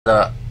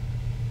The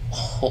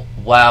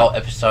WoW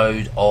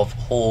episode of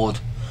Horde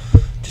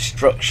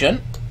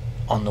Destruction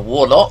on the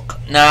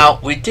Warlock. Now,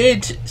 we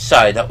did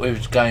say that we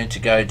was going to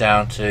go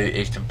down to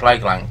Eastern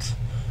Plaguelands,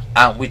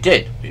 and we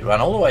did. We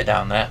ran all the way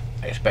down there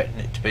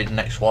expecting it to be the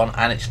next one,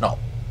 and it's not.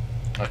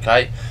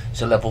 Okay,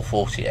 it's a level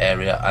 40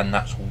 area, and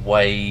that's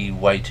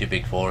way too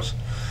big for us,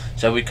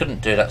 so we couldn't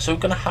do that. So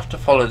we're going to have to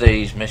follow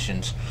these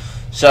missions.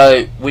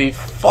 So we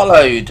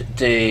followed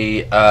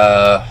the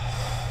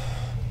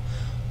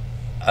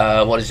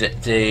what is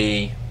it,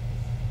 the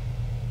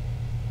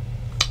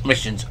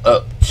missions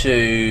up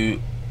to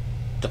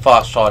the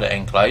far side of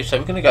Enclave. So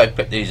we're going to go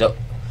pick these up.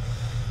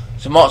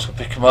 So Mark's going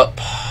to pick them up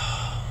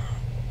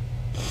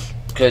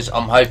because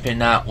I'm hoping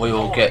that we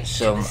will get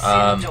some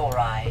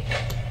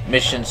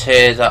missions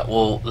here that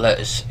will let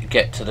us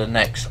get to the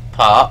next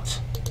part.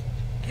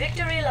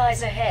 Victory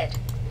lies ahead.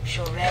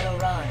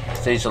 Shorello run.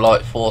 These are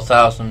like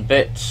 4,000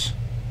 bits.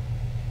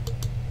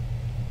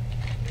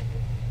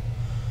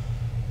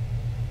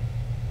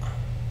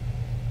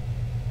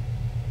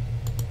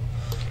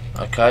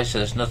 Okay, so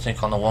there's nothing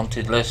on the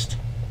wanted list.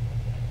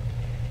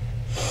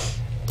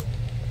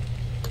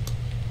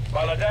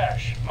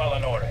 Maladash,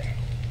 Malanore.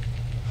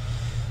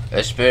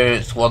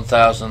 Experience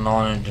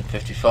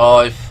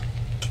 1,955.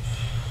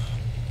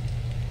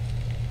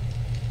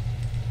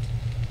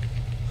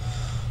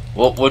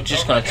 Well, we're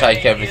just going to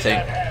take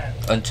everything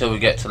until we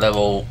get to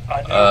level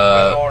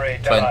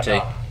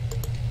 20.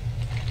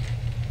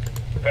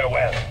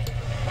 Farewell.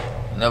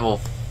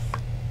 Level.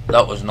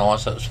 That was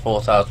nice. That was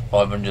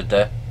 4,500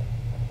 there.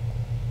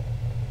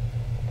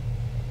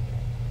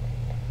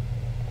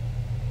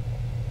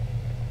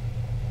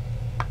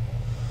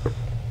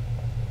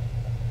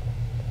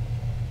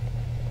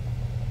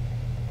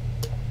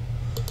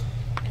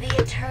 The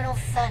eternal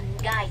sun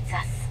guides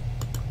us.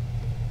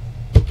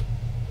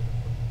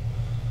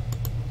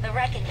 The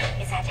reckoning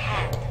is at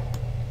hand.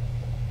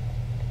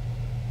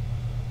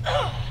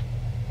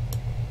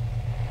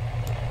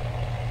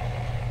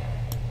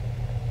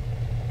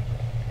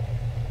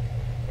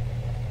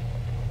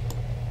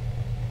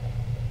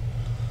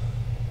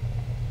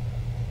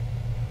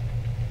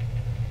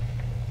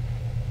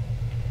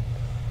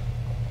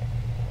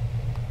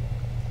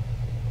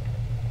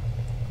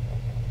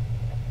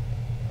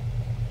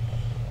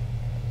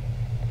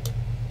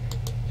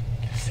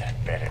 That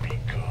better be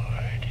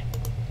good.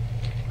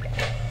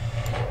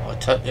 I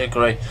totally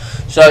agree.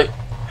 So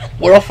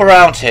we're off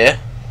around here,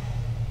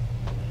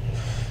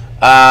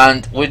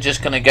 and we're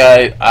just going to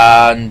go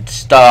and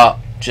start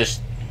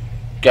just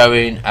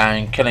going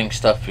and killing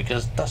stuff,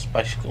 because that's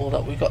basically all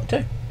that we've got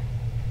to do.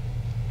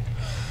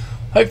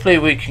 Hopefully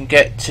we can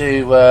get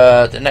to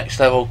the next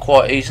level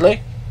quite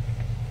easily.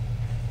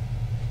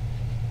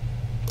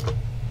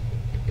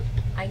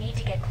 I need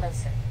to get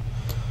closer.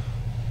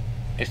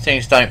 If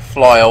things don't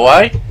fly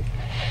away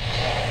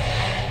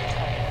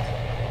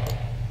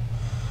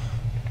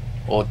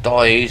or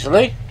die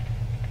easily.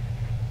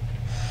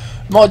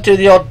 Might do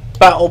the odd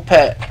battle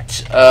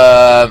pet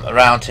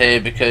around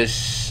here,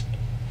 because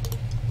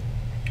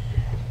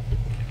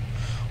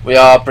we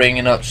are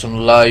bringing up some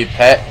low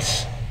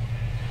pets.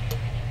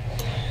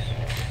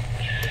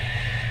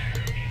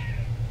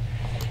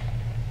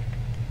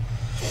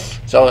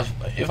 So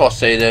if I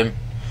see them,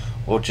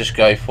 we'll just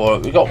go for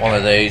it. We got one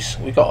of these.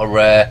 We got a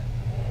rare.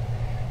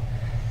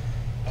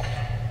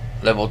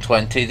 Level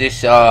 20.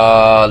 This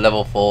are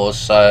level 4s,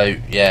 so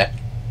yeah,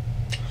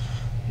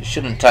 it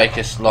shouldn't take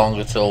us long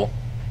at all.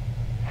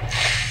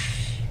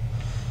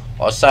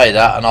 I say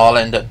that and I'll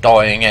end up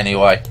dying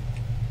anyway.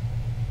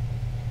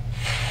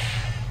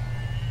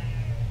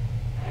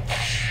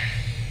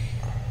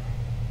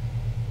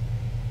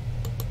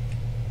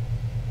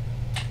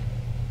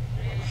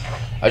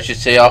 As you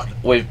see,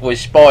 with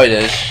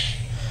spiders,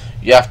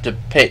 you have to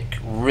pick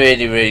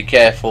really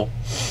careful,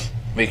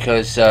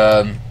 because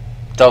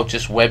they'll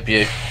just web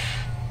you.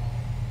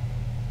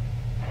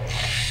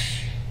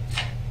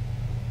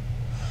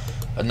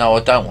 And no,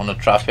 I don't want to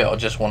trap it, I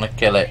just want to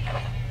kill it.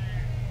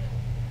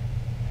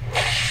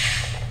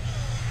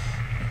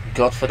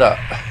 God for that.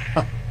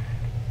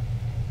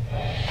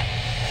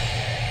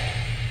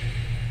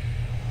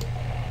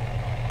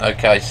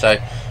 Okay, so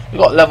we've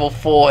got level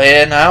 4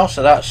 here now,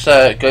 so that's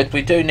good.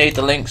 We do need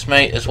the lynx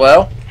meat as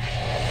well.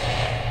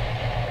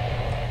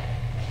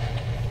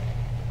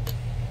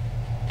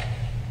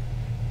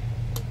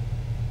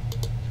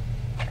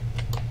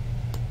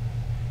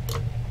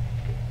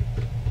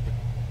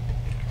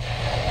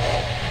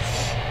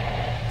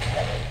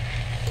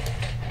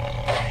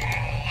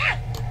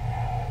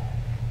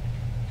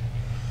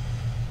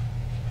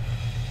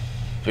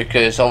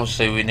 Because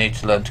obviously we need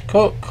to learn to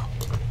cook.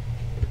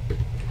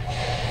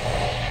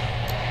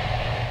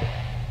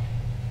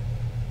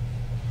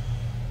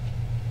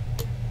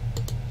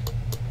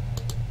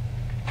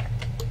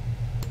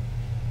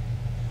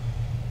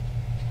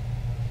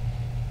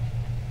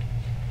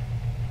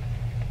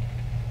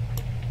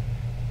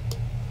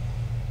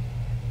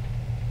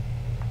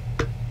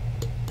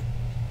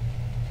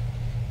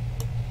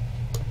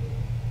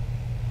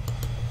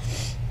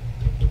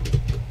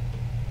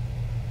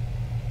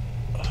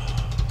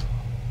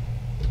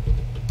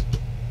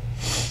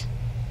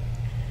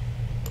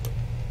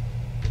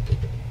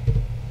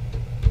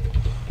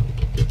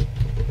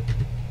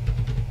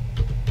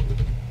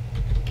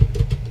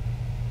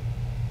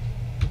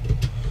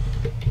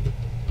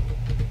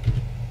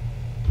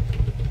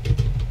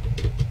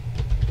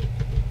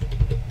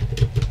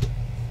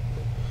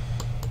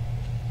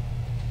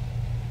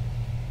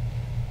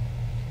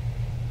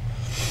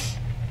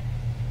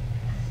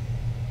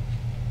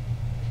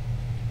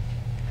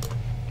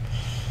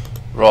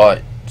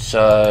 Right,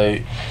 so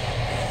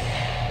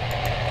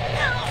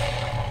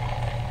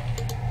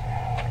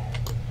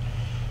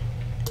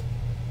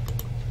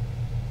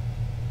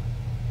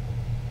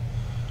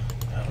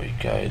there we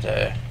go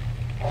there.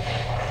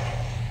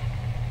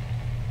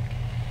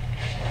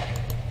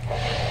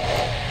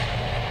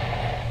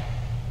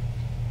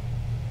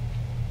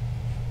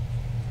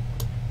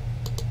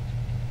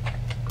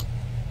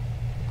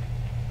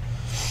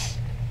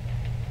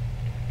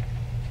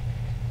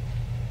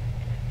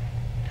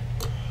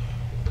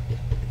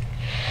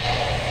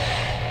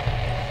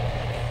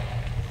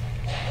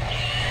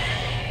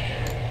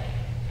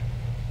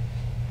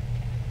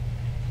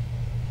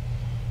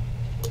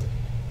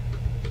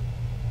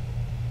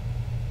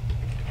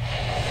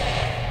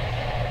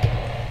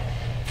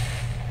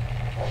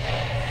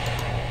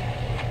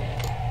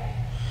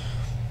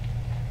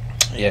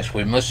 Yes,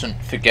 we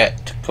mustn't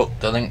forget to cook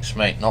the lynx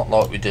meat, not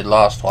like we did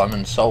last time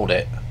and sold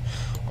it.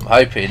 I'm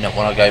hoping that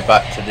when I go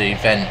back to the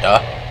vendor,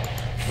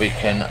 we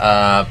can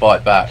buy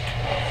it back.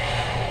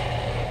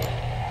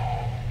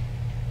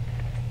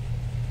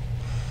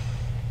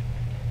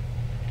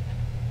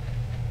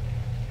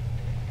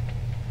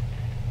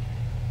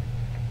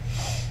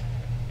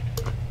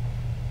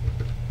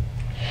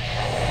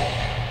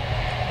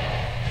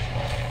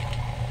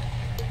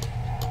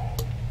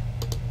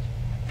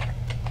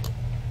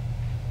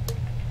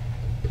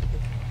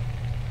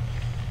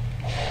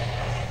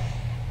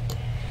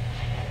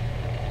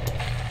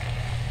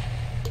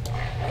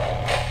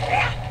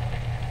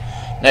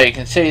 Now you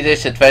can see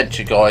this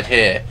adventure guide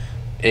here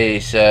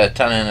is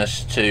telling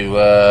us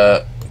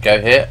to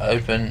go here,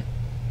 open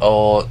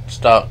or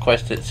start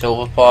quest at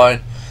Silver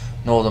Pine,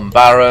 Northern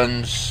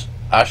Barrens,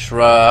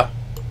 Ashra,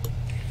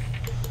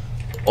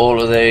 all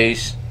of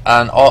these,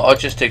 and I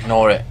just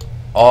ignore it.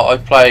 I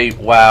play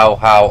WoW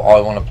how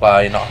I want to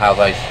play, not how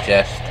they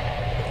suggest,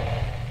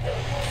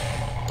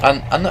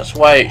 and that's the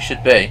way it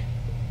should be.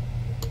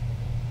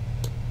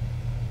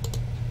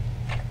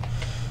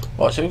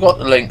 Right, so we've got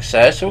the links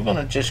there, so we're going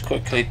to just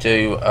quickly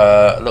do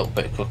a little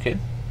bit of cooking.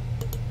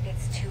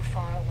 It's too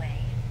far away.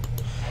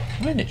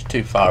 I mean, it's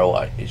too far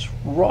away. It's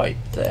right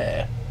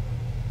there.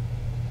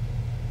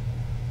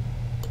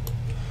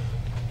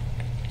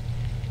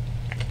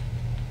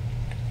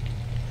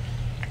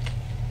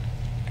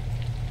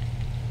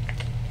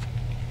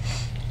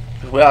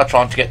 Because we are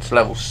trying to get to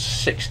level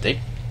 60.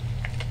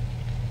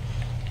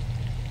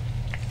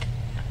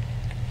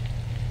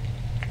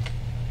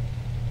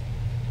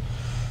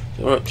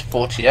 We're up to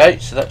 48,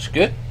 so that's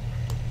good.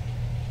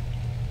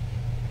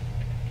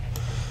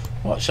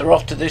 Right, so we're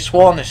off to this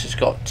one. This has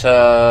got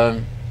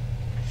an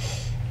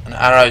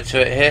arrow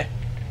to it here.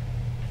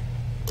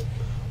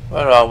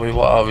 Where are we?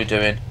 What are we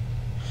doing?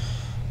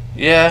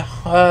 Yeah,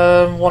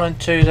 1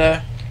 and 2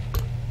 there.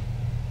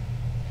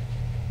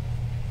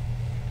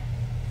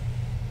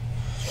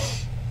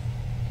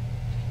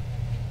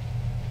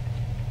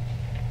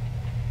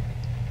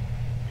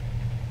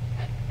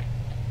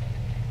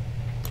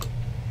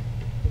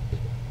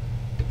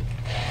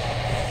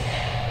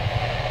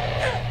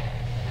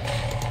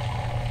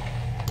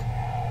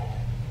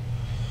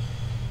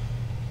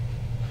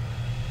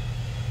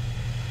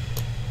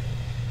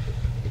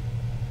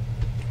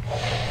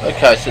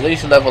 Okay, so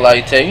these are level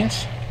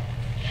 18s.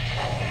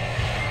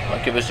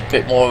 Might give us a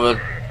bit more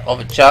of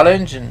a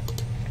challenge, and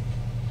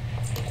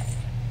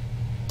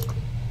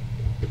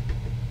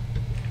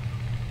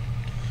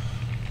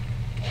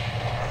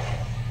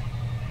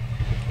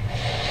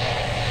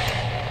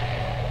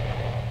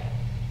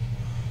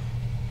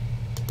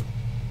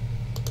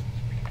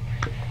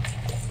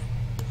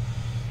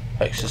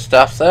extra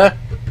stuff there.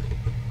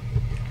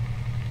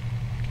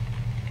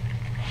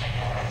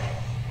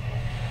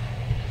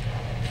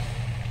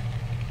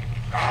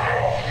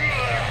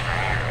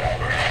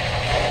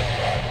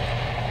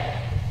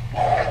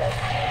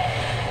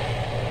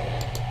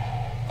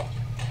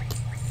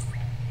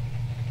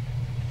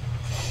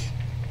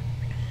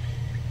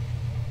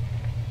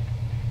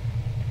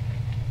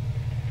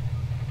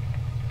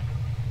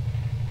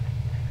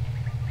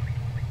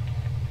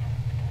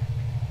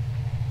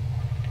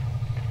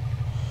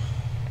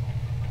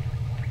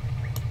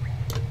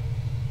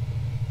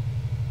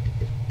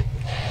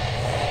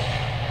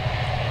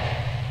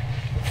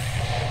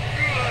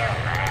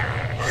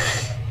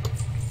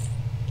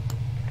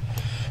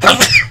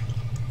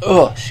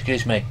 Oh,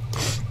 excuse me.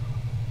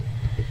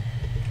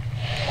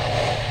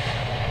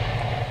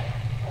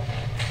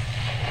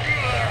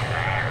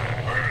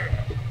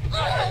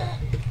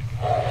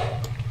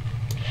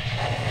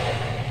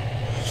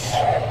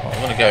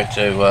 I'm gonna go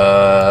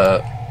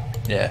to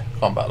yeah,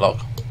 combat log.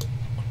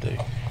 Do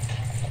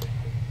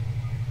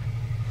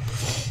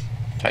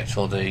takes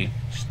all the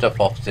stuff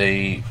off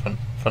the front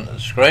of the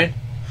screen.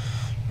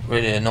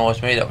 Really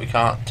annoys me that we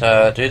can't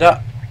do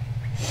that.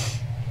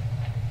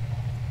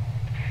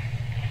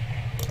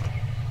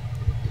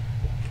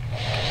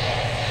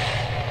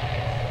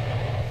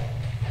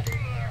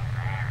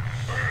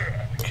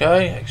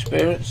 Okay,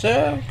 experience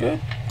there, good.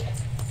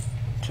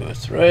 2 or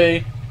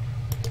 3.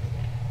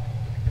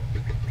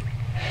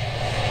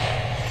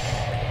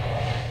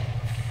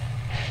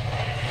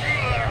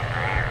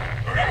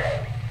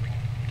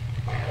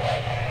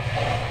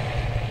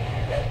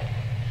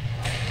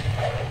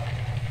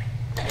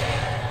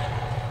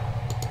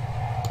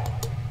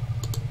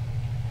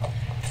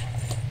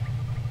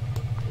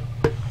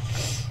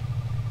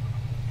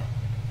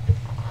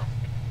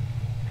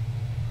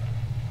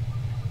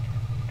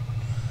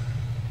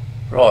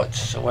 Right,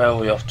 so where are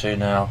we off to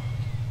now?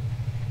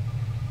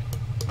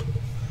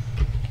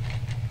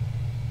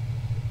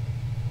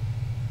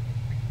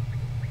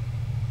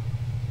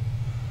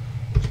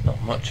 There's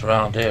not much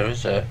around here,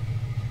 is there?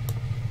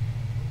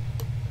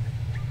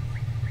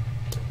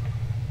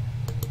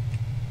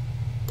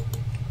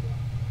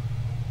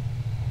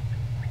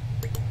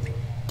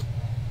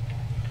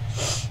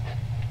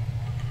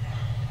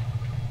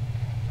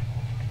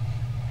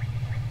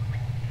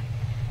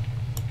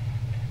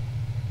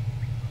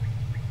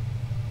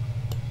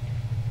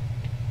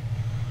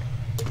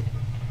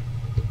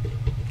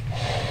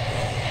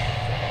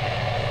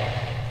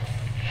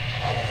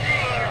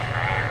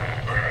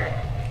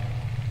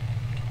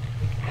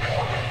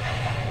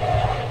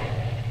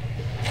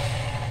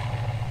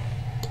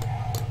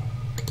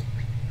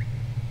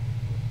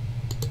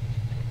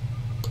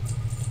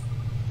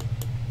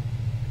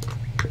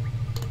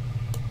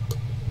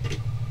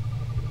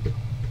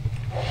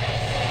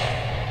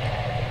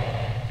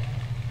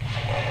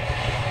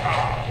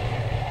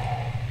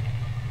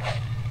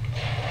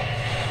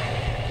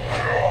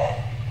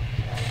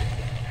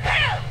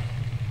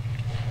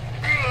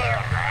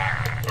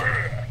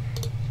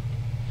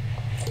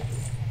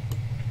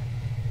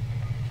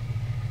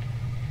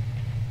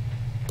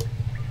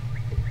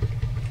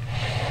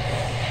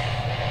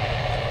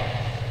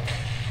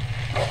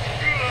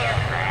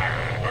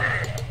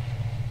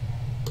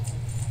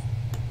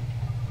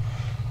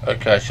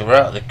 Okay, so we're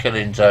out of the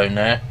killing zone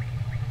there.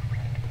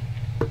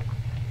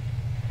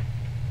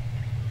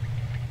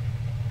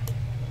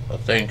 I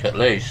think at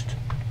least.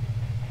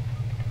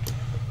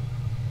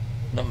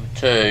 Number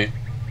 2.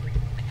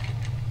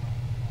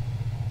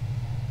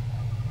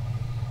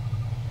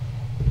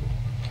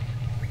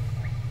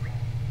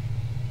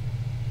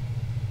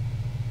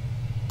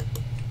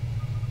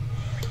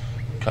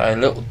 Okay, a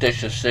little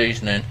dish of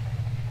seasoning.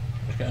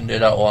 Let's go and do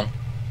that one.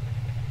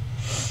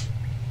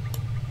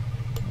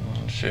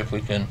 Let's see if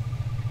we can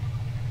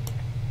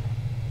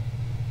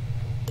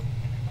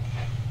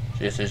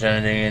see if there's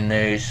anything in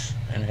these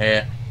in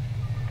here.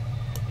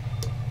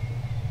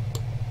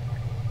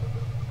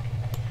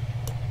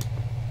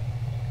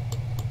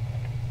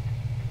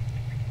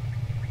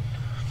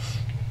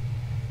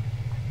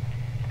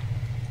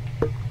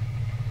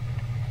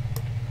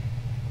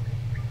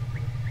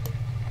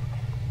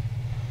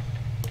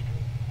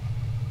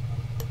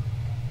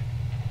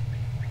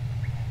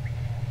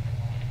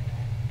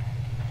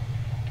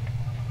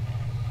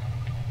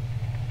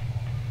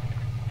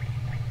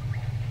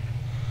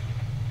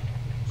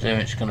 Assume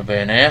it's going to be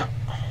in here.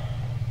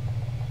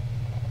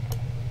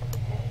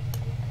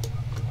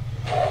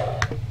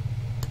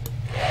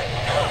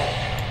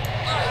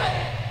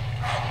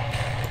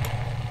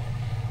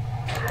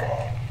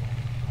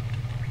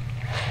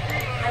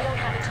 I don't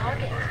have a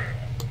target.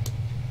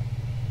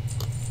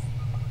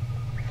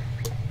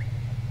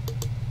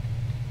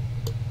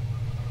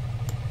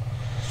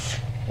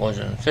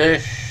 Poison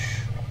fish.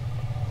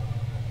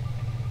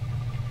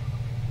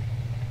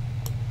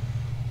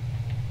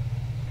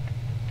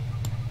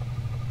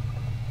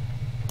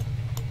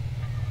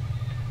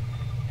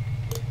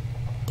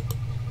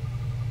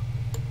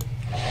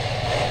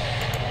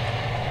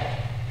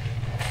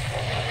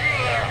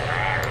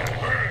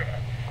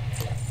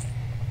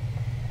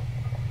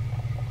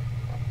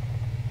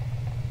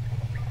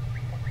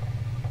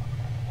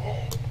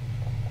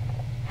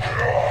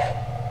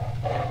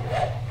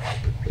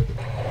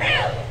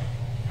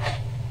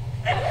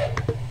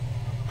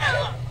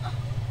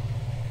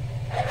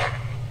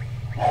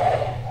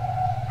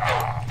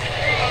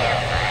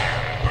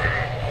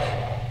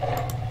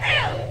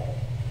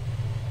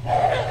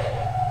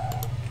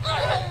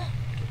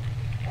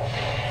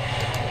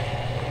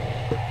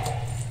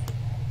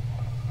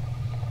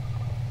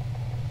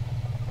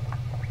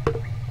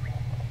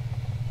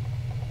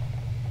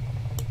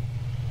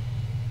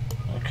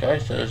 Okay,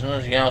 so there's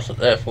nothing else up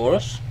there for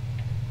us.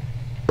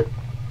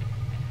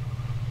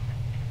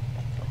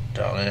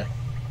 Down here.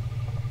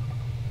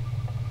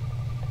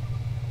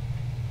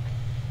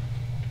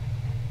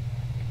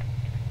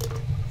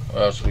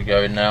 Where else are we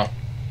going now?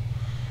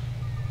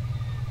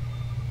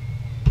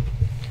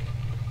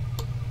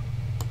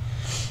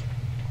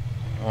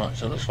 Right,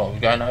 so it looks like we're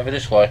going over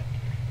this way.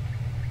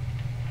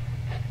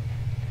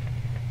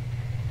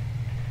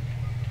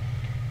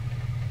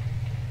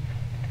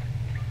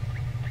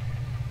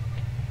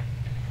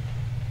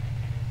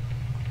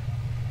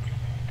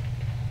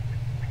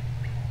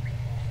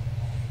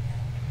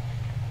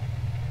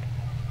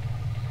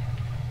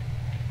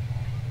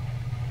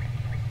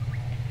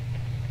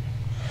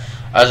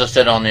 As I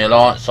said, on the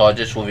Alliance side,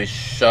 this will be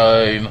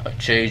so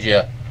much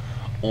easier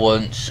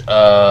once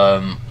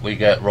we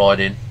get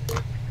riding.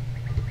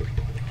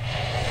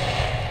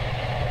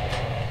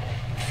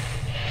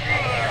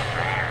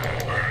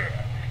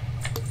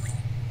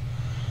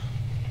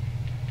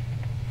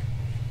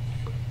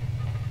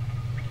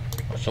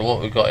 So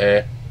what we've got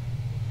here,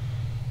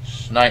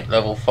 snake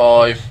level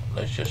 5,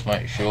 let's just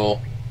make sure.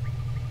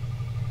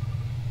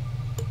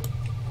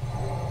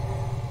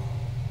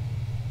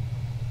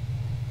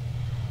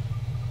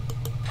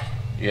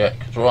 Yeah,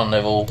 because we're on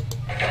level.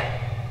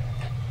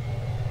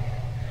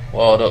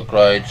 Wild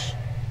upgrades.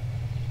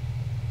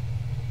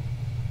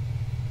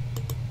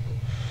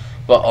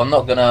 But I'm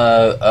not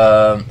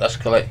gonna. That's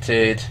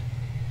collected.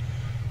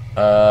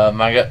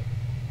 Maggot.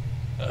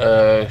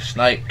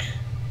 Snake.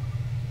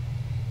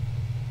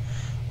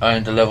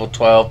 Owned a level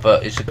 12,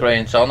 but it's a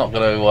green, so I'm not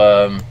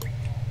gonna.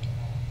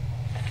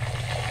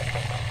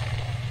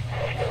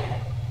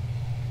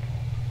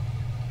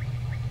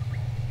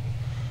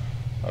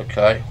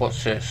 Okay,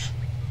 what's this?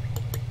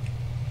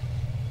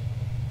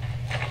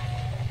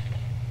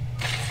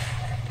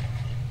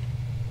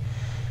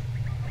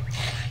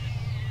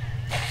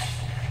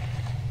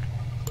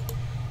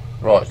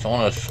 Right, so I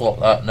want to swap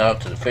that now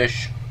to the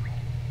fish.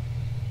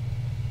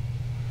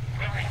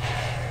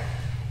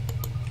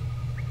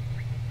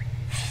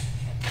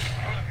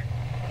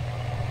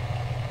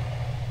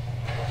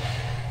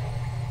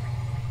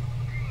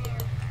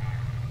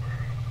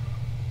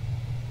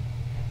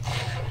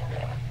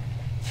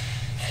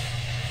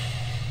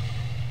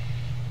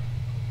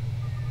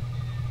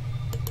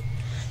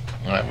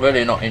 Right,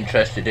 really not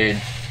interested in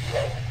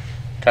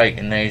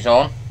taking these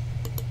on.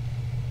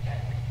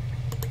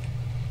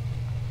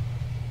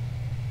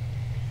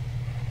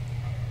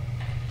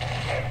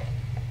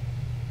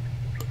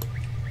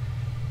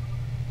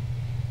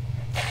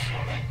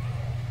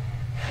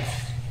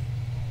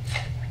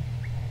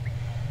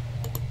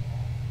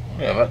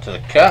 Yeah, back to the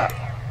cat.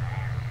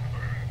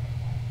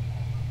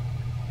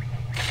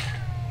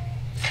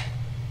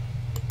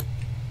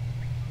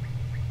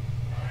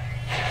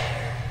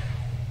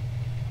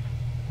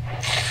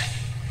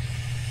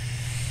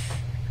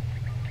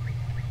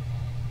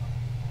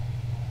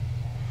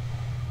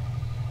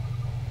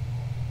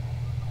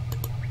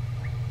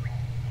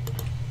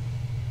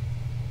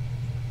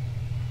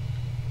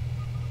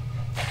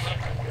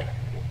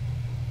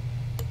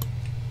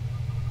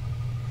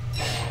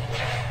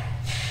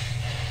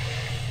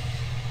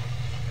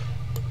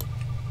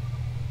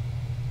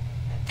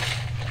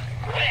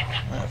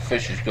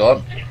 Fish is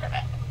gone.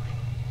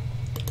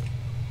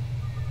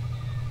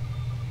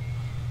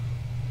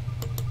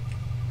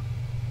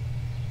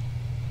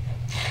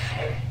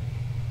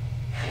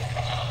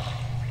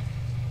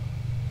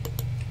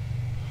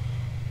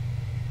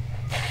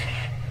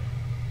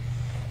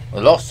 We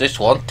lost this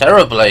one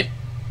terribly.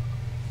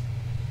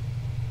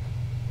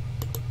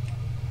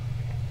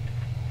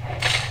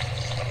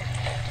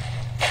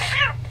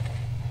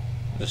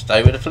 Just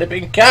stay with the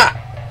flipping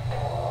cat.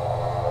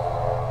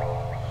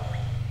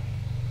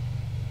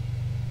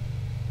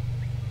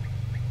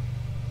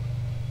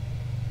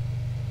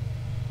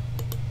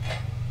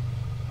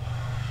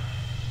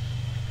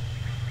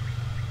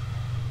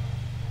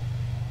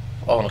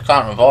 Oh, I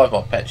can't revive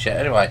my pets yet.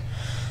 Anyway,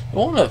 I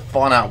want to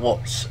find out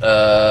what's.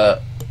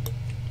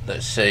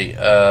 Let's see.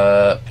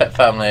 Pet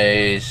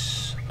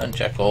families,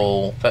 uncheck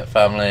all. Pet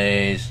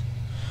families.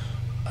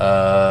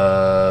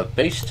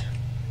 Beast.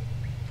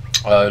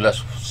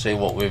 Let's see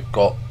what we've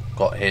got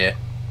here.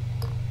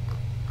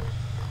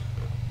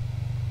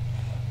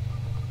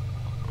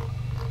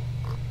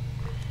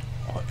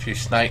 A few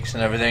snakes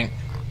and everything.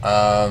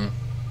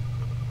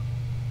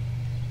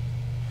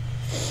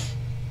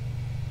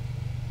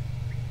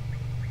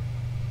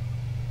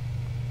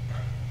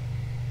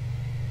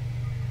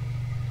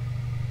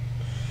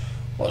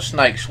 What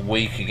snake's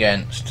weak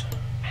against?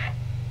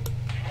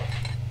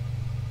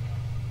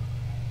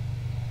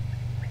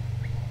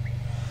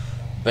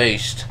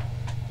 Beast.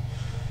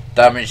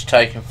 Damage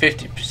taken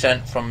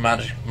 50% from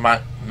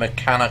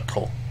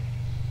mechanical.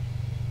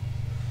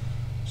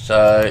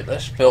 So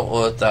let's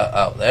filter that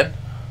out then.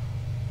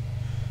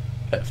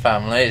 Pet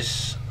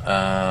families.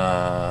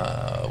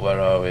 Where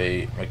are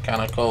we?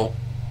 Mechanical.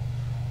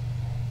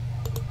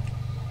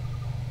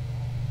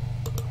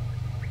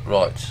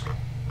 Right.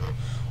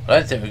 I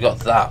don't think we've got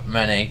that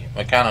many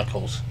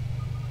mechanicals.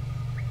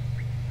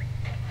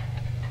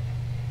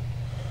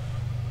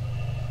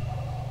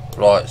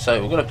 Right,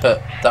 so we're going to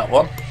put that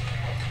one.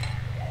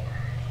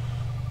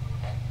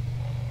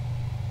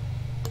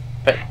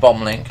 Pet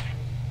bombling.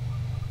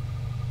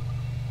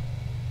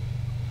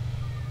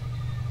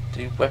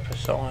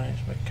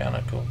 De-weaponize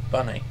mechanical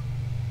bunny.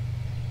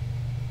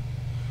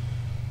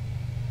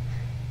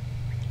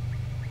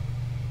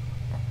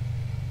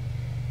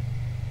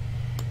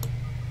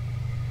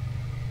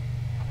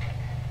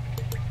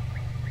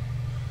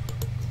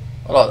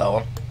 I like that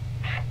one.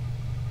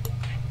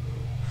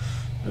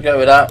 We'll go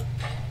with that.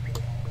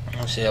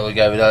 Let's see how we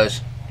go with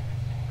those.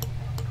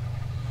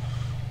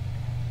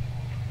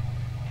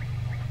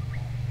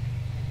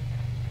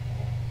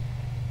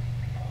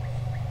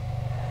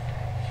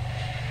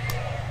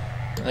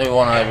 New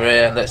one over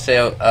here. Let's see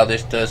how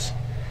this does.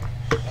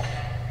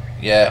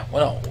 Yeah, we're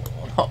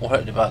not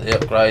worried about the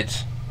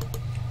upgrades.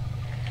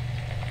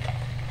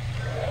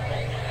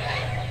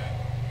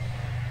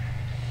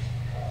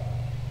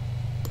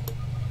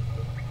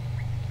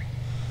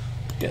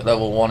 Get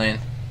level 1 in.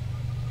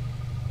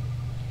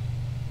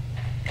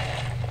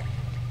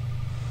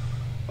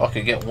 I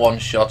could get one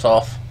shot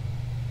off.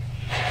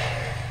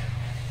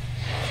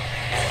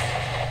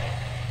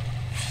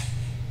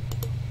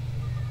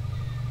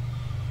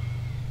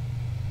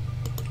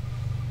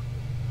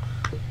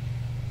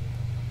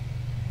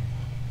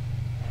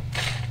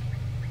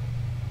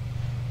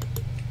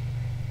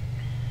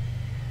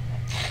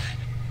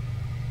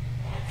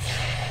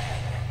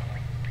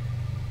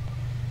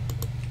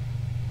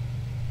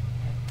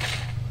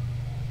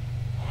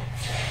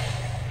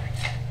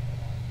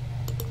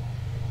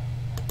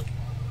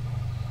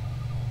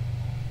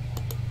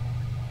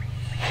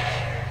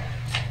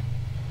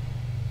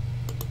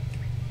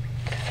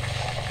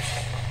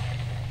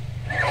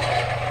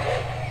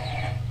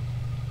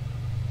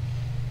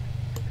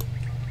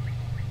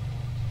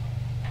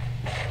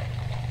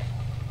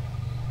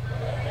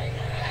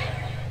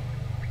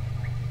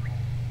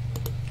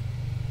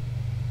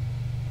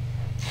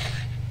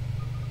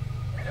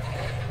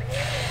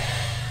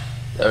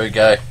 There we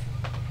go.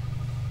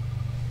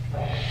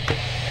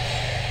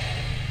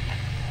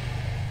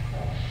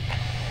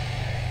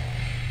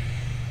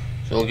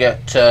 So we'll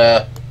get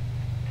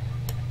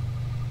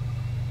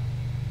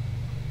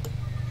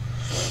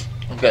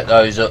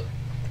those up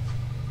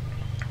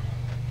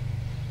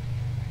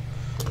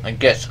and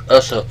get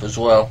us up as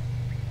well.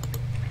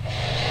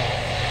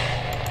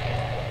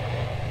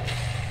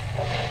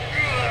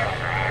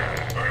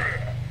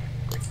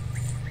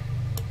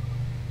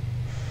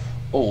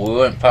 Oh, we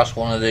went past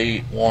one of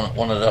the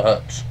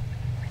huts.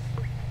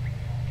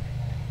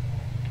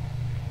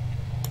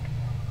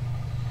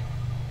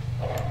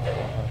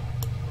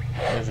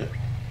 Where is it?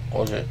 What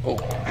was it? Oh,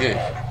 you.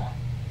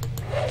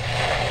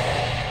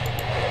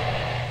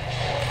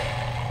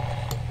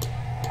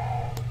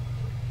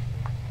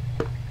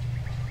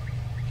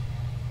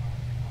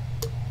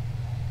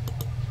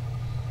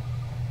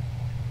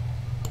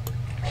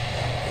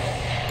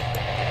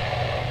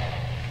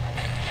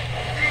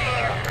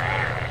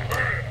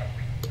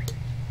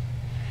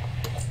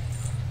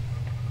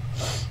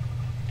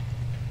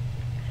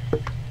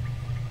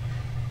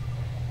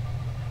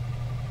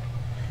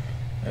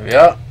 There we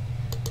are.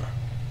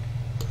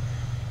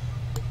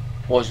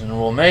 Poison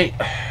raw meat.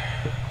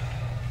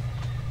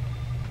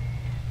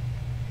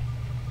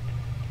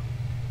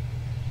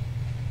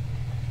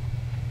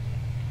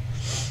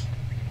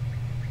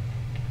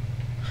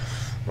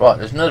 Right,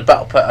 there's another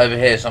battle pit over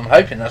here, so I'm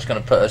hoping that's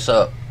going to put us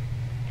up.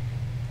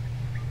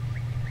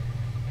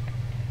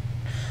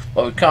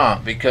 But we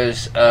can't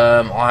because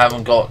I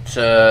haven't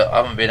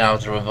been able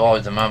to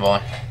revive them, have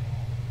I?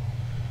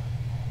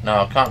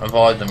 No, I can't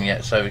revive them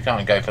yet, so we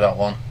can't go for that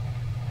one.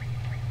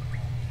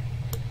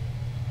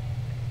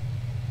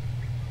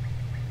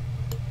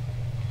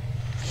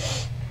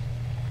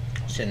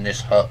 It's in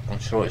this hut. I'm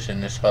sure it's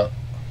in this hut.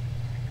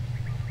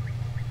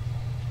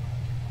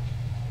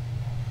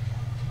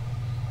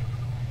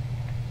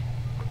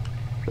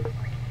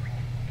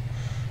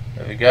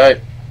 There we go.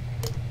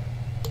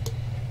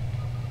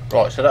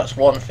 Right, so that's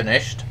one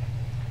finished.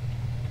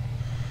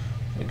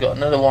 We've got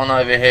another one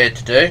over here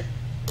to do,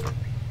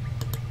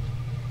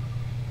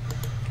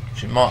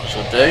 which we might as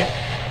well do.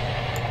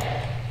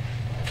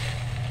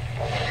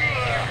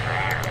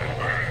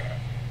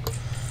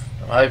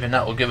 I'm hoping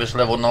that will give us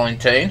level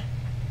 19.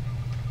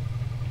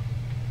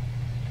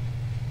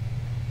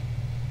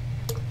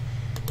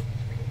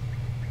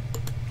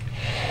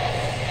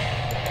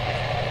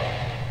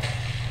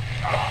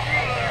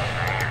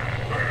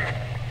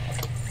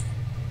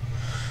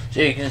 So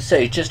you can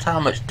see just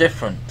how much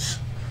difference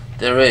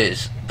there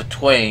is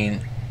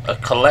between a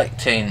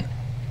collecting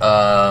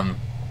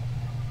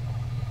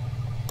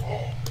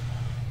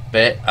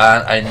bit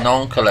and a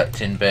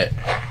non-collecting bit.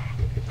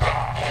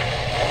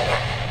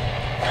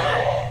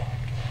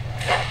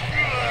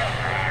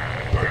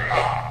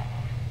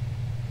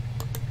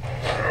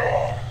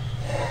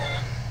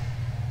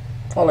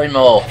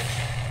 Polymorph.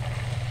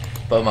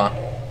 Bummer.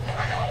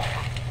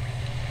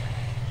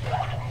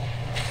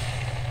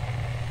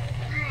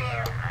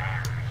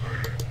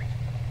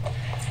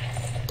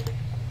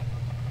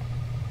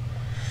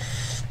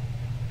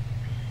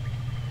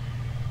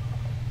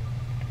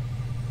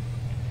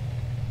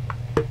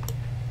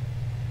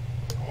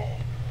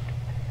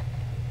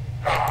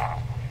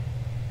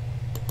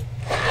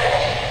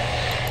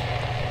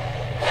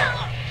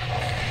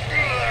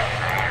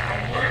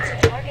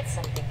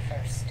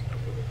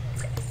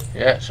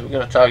 Yeah, so we're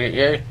going to target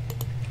you.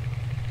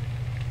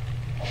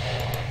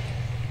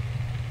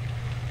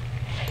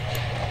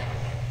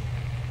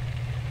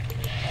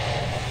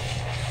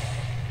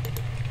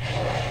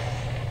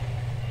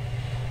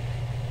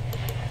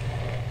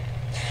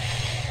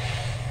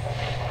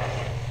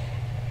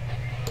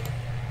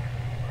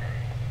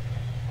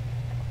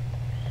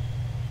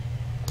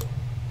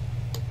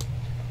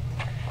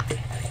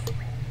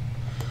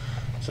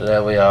 So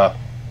there we are.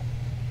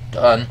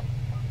 Done.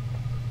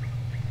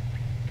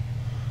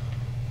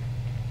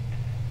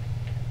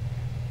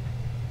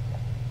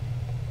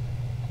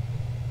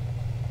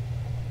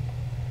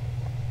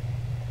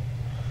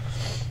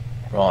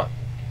 Right,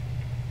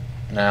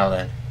 now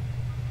then,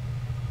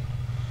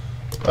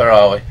 where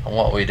are we and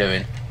what are we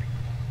doing?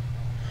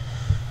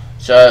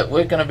 So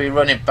we're going to be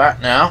running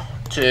back now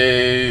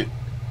to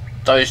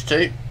those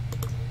two.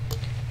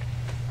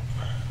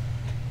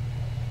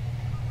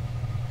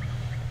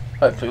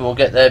 Hopefully we'll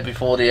get there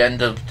before the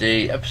end of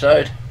the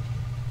episode.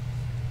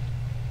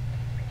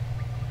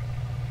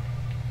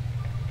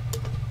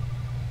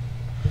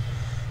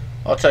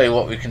 I'll tell you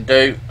what we can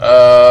do.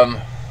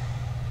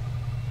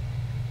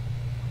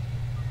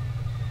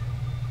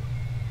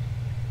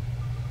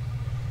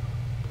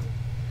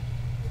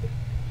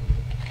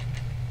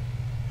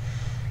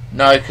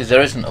 No, because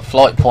there isn't a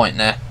flight point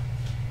there.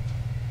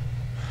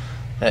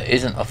 There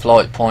isn't a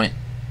flight point.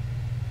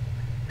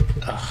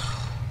 Ugh.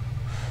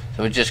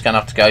 So we're just going to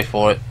have to go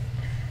for it.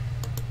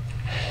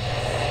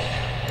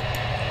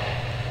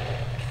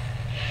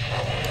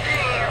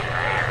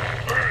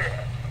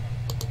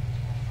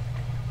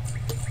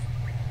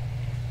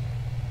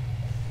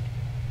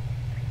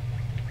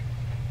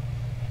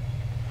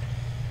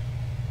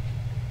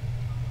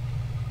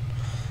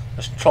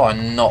 Let's try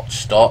and not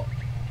stop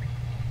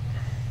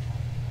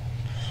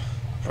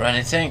for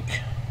anything.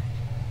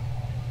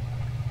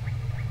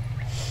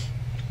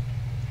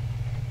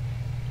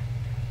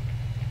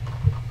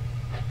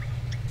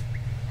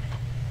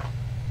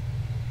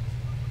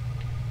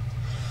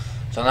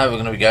 So now we're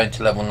going to be going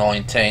to level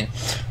 19.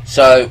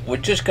 So we're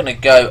just going to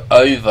go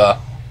over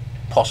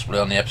possibly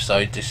on the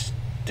episode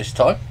this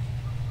time.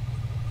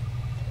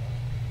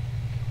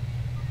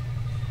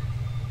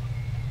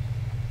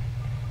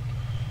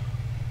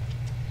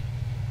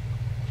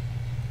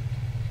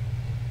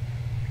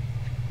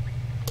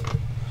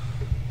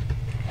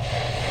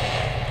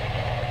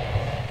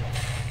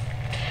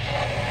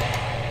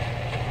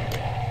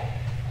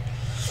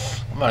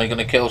 I'm only going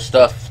to kill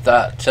stuff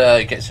that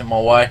gets in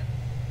my way.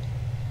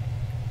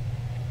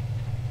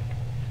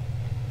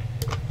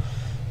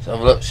 So have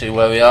a look, see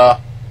where we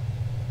are.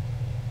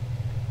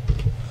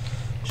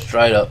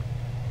 Straight up.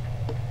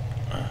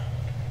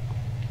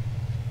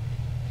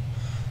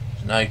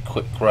 There's no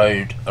quick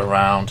road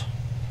around.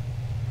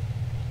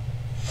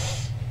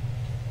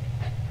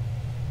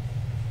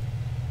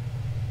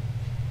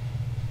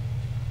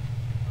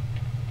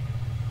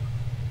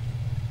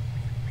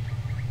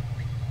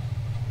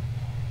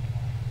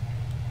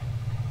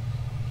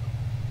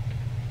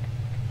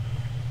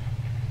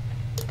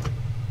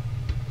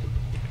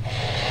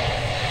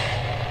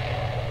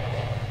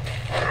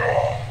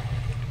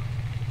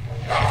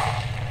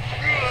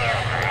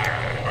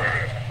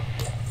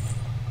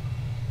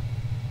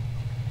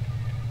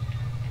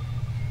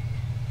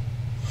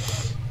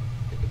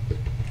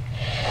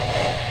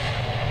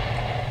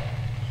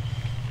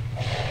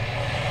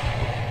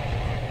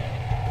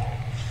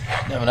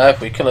 Never know,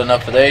 if we kill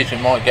enough of these we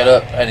might get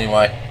up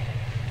anyway.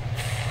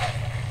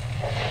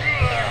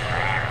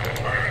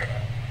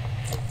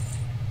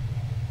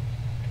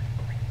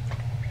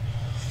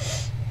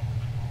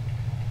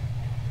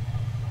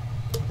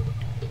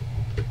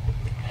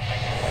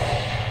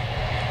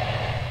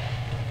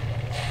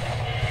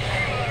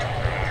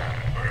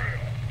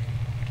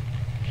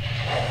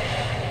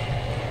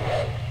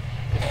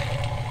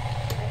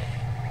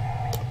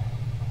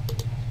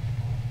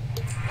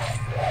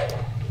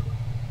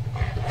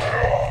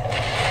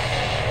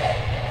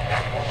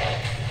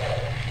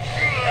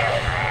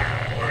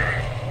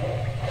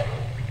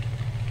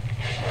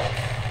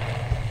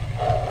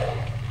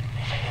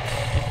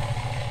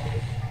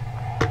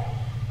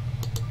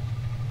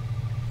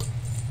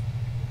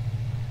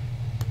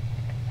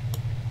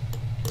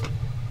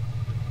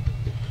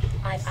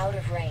 I'm out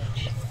of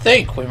range. I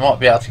think we might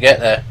be able to get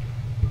there.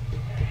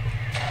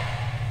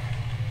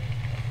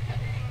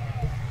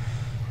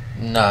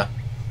 No,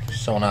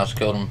 someone else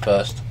killed them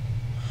first.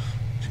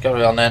 Let's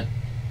carry on then.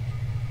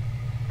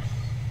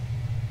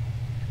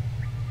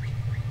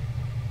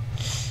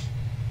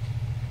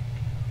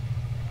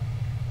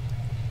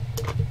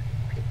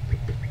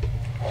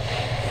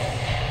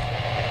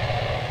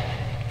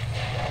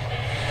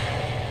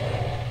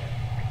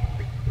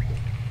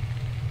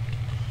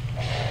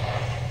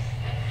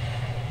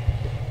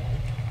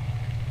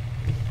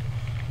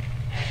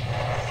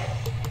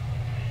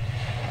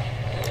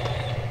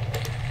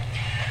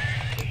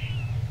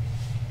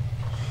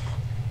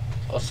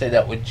 I'll say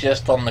that we're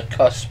just on the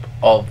cusp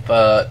of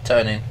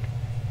turning.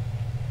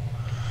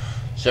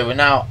 So we're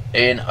now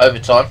in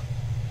overtime.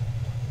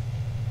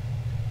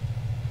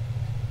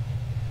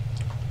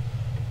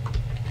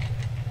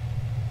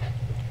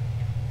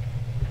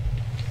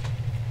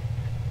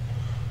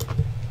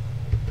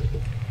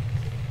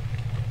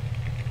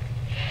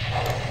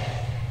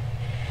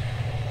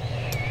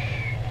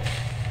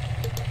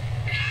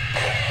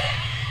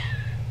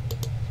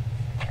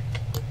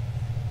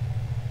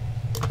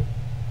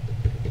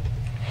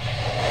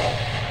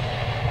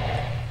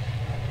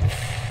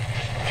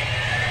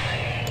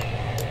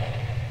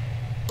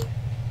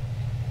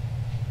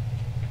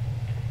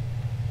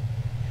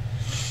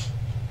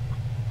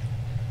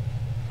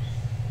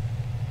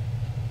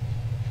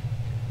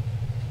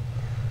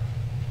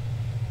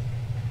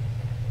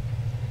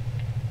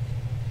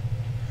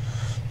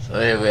 So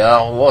here we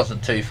are, I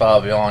wasn't too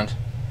far behind.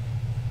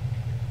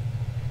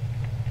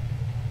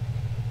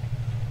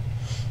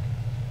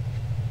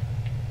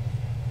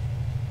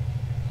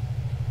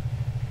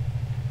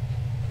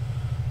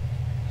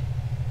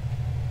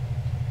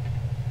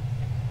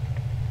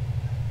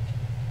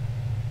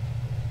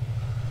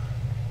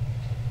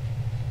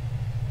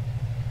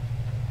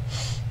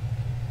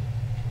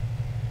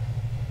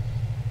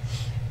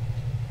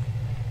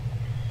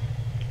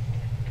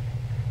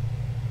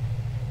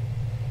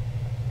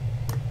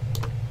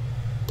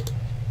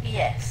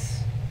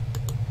 Yes.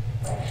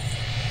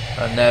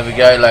 And there we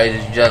go,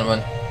 ladies and gentlemen.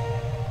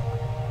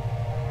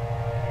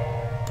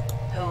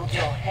 Hold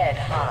your head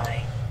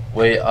high.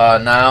 We are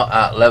now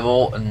at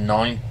level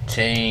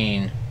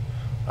 19.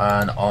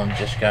 And I'm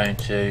just going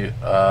to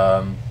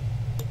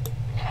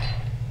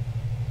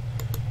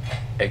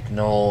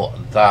ignore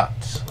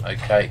that.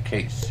 Okay, it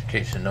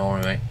keeps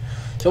ignoring me.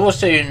 So we'll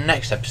see you in the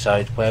next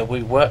episode where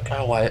we work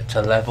our way up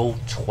to level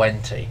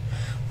 20.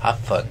 Have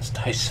fun,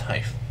 stay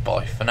safe.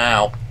 Bye for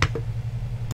now.